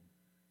children.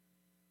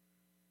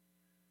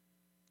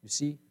 You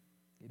see,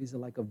 it is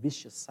like a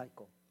vicious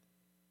cycle.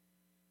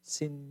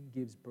 Sin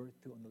gives birth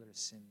to another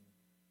sin.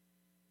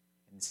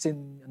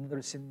 And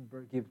another sin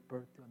gives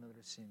birth to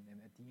another sin. And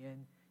at the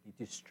end, it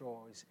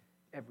destroys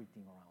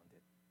everything around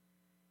it,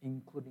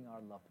 including our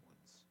loved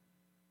ones.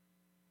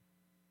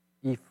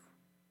 If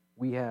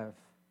we have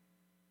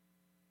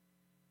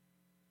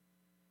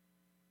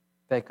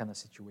that kind of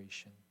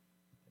situation,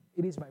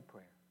 it is my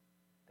prayer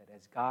that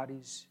as God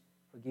is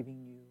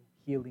forgiving you,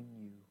 healing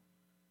you,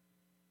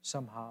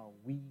 somehow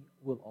we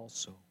will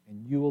also,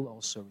 and you will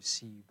also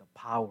receive the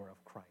power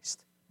of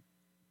Christ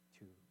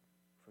to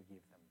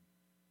forgive them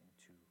and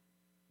to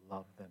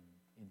love them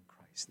in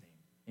Christ's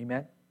name.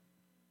 Amen?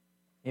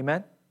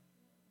 Amen?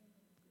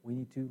 We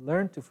need to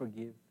learn to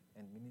forgive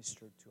and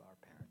minister to our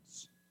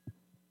parents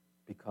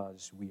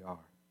because we are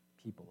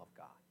people of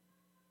God.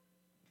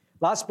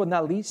 Last but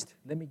not least,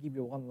 let me give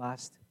you one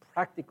last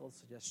practical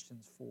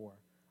suggestions for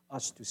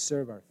us to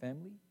serve our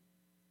family,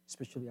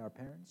 especially our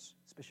parents,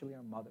 especially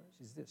our mothers,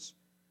 is this.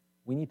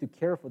 We need to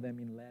care for them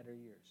in latter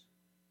years.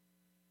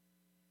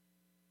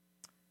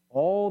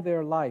 All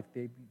their life,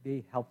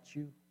 they helped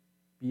you,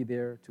 be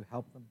there to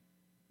help them.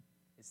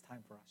 It's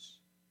time for us.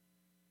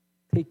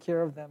 Take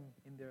care of them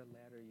in their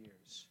latter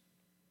years.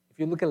 If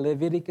you look at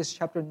Leviticus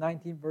chapter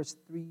 19, verse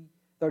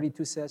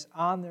 32 says,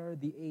 honor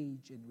the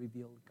age and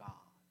reveal God.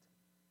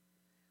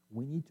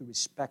 We need to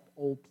respect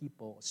old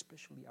people,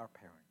 especially our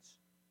parents.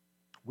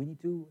 We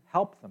need to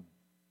help them.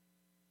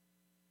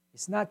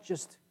 It's not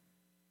just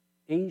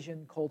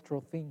Asian cultural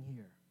thing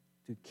here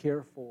to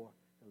care for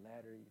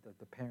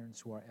the parents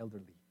who are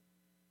elderly.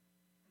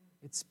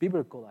 It's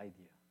biblical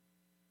idea.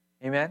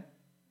 Amen?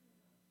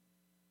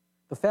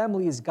 The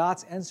family is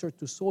God's answer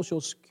to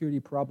social security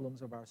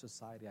problems of our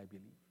society, I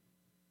believe.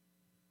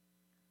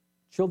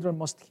 Children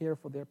must care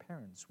for their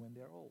parents when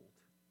they're old.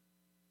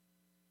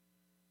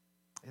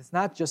 It's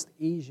not just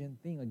Asian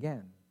thing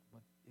again,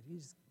 but it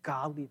is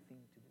godly thing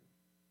to do.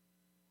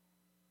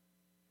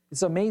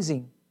 It's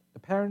amazing. The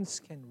parents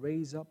can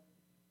raise up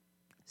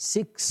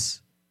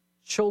 6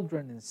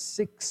 children, and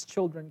 6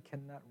 children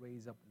cannot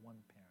raise up 1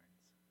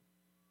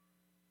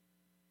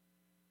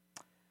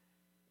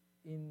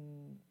 parent.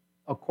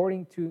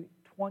 According to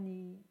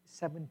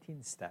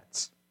 2017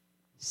 stats,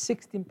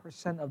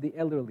 16% of the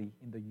elderly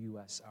in the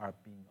U.S. are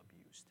being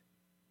abused.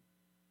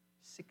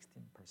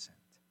 16%.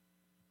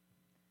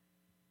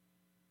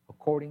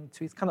 According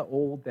to, it's kind of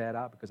old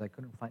data because I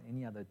couldn't find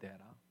any other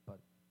data, but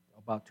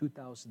about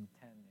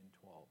 2010 and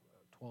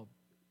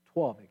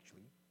 12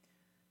 actually,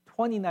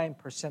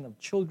 29% of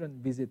children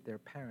visit their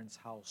parents'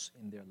 house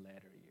in their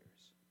later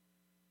years.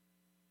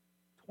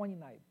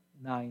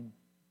 29%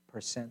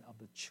 of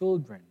the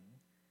children,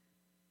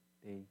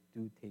 they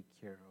do take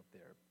care of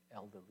their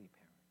elderly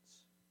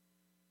parents.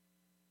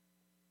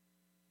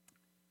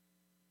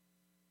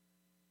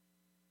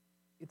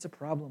 It's a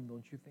problem,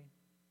 don't you think?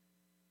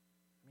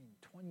 I mean,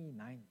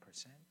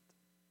 29%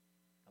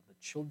 of the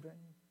children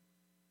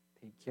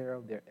take care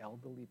of their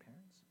elderly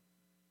parents.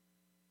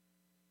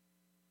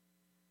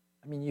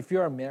 I mean, if you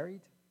are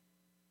married,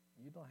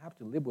 you don't have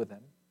to live with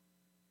them,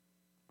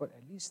 but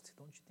at least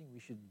don't you think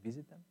we should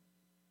visit them?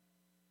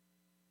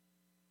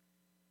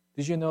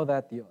 Did you know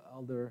that the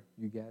older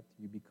you get,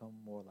 you become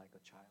more like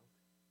a child?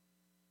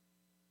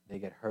 They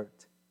get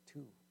hurt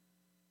too.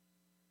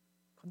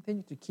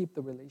 Continue to keep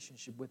the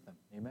relationship with them.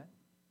 Amen?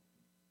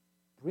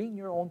 Bring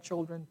your own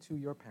children to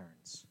your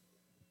parents.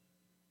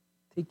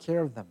 Take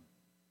care of them.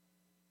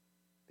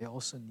 They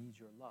also need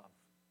your love.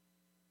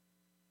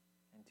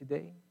 And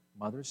today,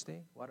 Mother's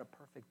Day, what a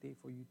perfect day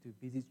for you to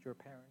visit your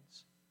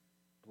parents,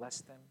 bless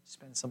them,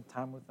 spend some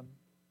time with them,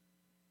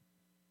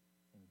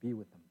 and be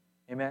with them.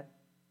 Amen?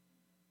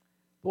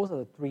 Those are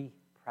the 3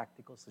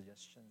 practical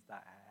suggestions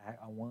that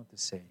I wanted to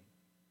say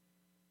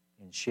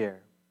and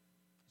share,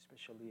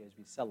 especially as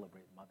we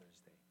celebrate Mother's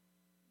Day.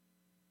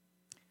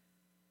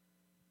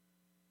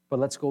 But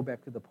let's go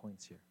back to the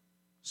points here.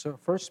 So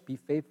first, be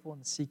faithful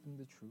in seeking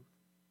the truth.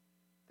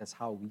 That's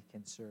how we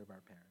can serve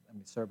our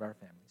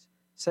families.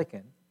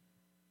 Second,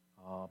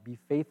 be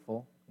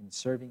faithful in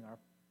serving our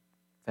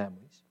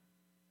families.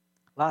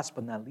 Last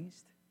but not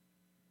least,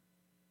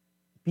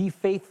 be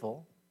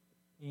faithful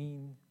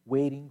in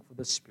waiting for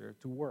the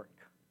Spirit to work.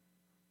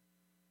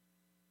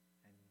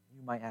 And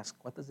you might ask,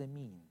 what does it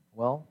mean?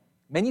 Well,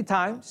 many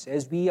times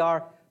as we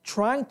are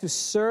trying to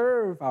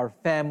serve our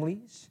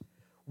families,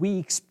 we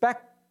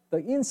expect the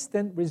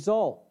instant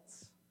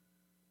results.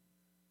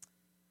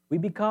 We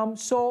become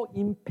so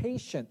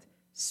impatient,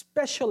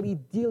 especially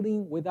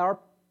dealing with our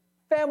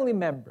family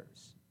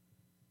members.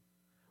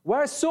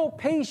 We're so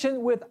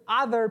patient with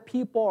other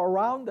people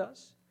around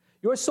us.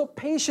 You're so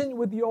patient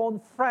with your own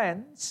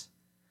friends.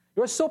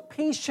 You're so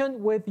patient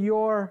with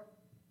your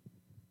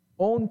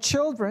own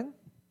children.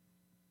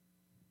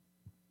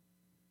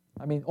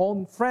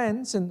 Own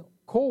friends and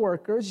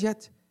co-workers,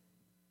 yet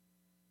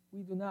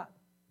we do not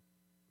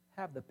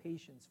have the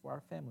patience for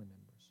our family members.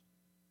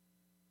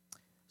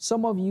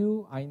 Some of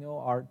you, I know,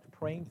 are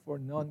praying for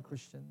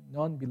non-Christian,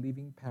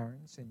 non-believing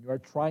parents, and you are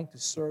trying to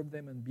serve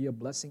them and be a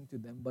blessing to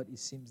them, but it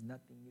seems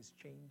nothing is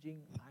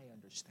changing. I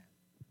understand.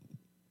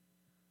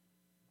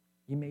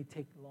 It may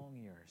take long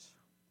years,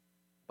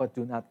 but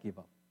do not give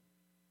up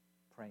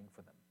praying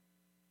for them.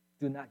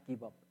 Do not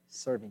give up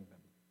serving them.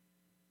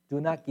 Do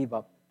not give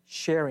up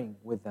sharing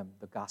with them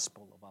the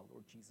gospel of our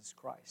Lord Jesus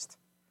Christ.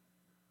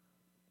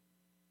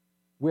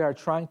 We are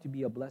trying to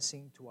be a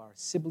blessing to our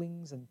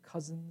siblings and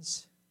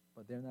cousins,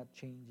 but they're not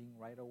changing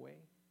right away.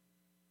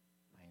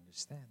 I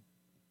understand.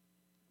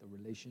 The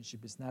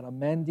relationship is not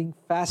amending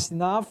fast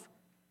enough.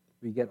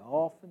 We get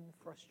often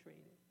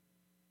frustrated.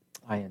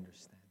 I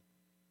understand.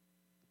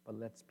 But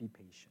let's be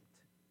patient.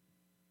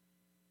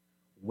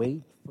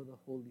 Wait for the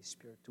Holy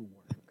Spirit to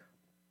work.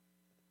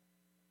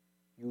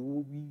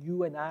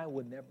 You and I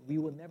will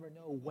never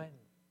know when.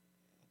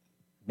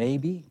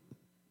 Maybe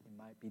it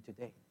might be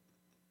today.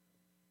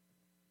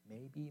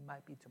 Maybe it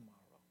might be tomorrow.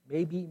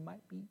 Maybe it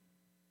might be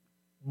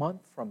a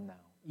month from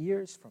now,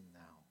 years from now.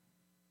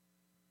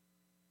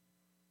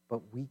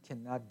 But we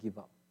cannot give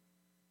up.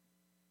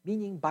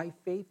 Meaning by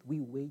faith,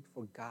 we wait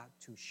for God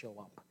to show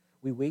up.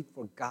 We wait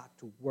for God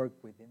to work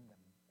within them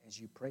as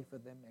you pray for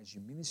them, as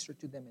you minister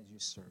to them, as you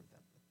serve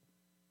them.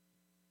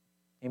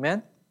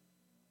 Amen?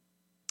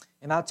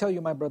 And I'll tell you,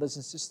 my brothers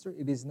and sisters,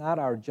 it is not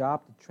our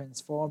job to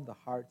transform the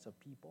hearts of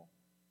people,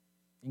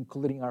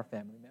 including our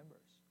family members.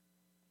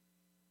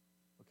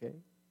 Okay?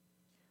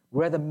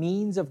 We're the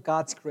means of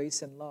God's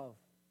grace and love.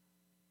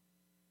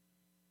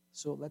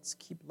 So let's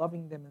keep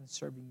loving them and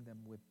serving them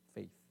with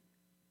faith.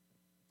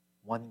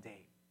 One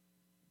day,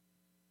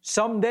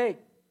 someday,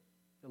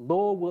 the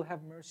Lord will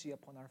have mercy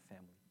upon our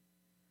family.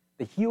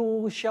 The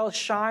He shall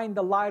shine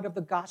the light of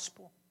the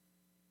gospel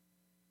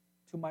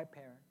to my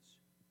parents,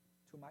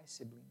 to my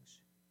siblings,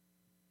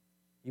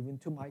 even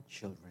to my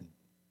children.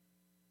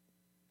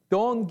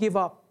 Don't give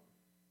up.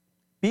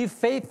 Be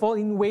faithful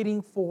in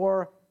waiting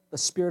for the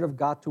Spirit of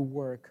God to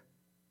work.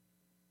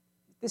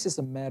 This is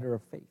a matter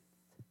of faith.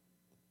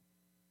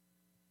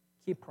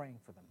 Keep praying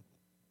for them.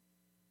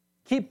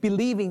 Keep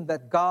believing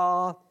that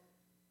God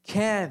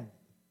can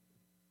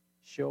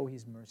show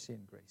His mercy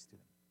and grace to them.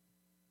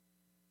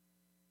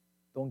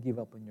 Don't give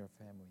up on your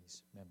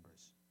family's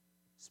members,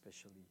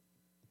 especially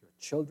your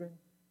children,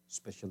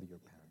 especially your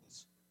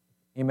parents.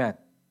 Amen.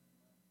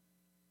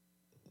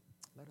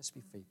 let us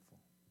be faithful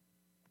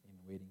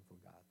in waiting for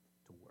God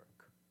to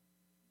work.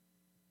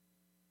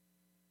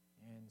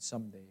 And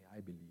someday, I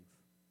believe,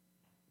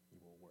 He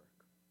will work.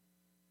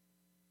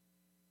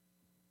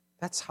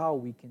 That's how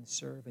we can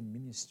serve and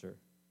minister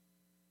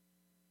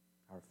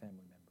our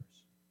family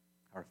members,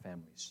 our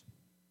families.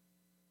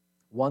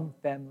 One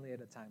family at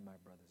a time, my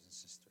brothers and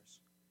sisters.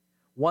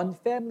 One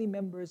family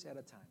members at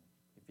a time.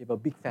 If you have a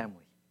big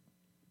family,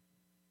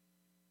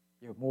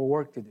 you have more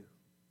work to do.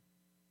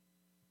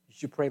 You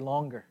should pray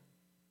longer.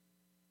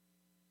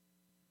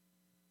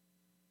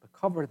 But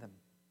cover them.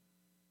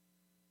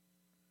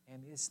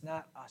 And it's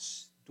not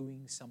us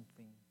doing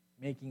something,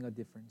 making a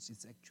difference.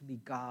 It's actually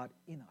God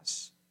in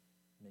us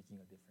making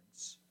a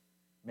difference,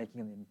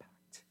 making an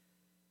impact,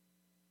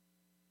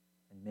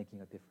 and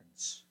making a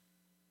difference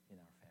in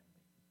our family.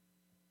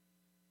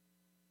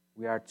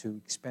 We are to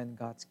expand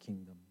God's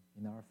kingdom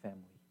in our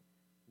family,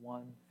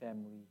 one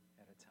family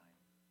at a time,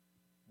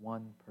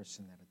 one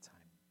person at a time.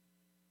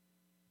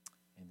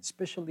 And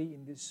especially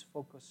in this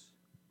focus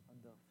on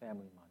the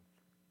family month,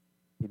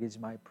 it is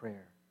my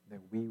prayer that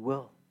we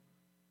will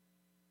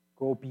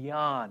go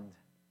beyond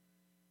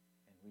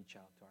and reach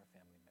out to our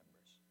family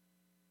members.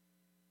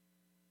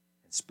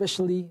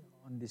 Especially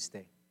on this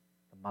day,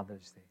 the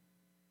Mother's Day,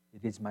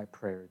 it is my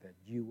prayer that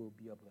you will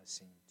be a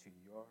blessing to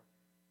your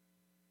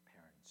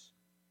parents,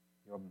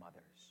 your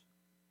mothers,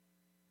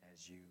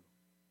 as you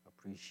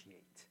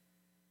appreciate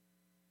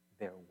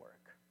their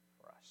work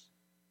for us.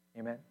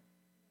 Amen?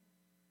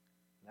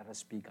 Let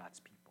us be God's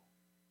people,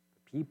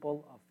 the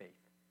people of faith,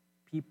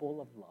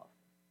 people of love,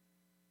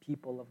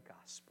 people of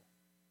gospel.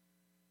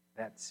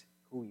 That's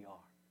who we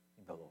are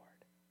in the Lord.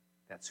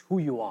 That's who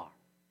you are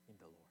in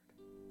the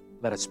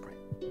Lord. Let us pray.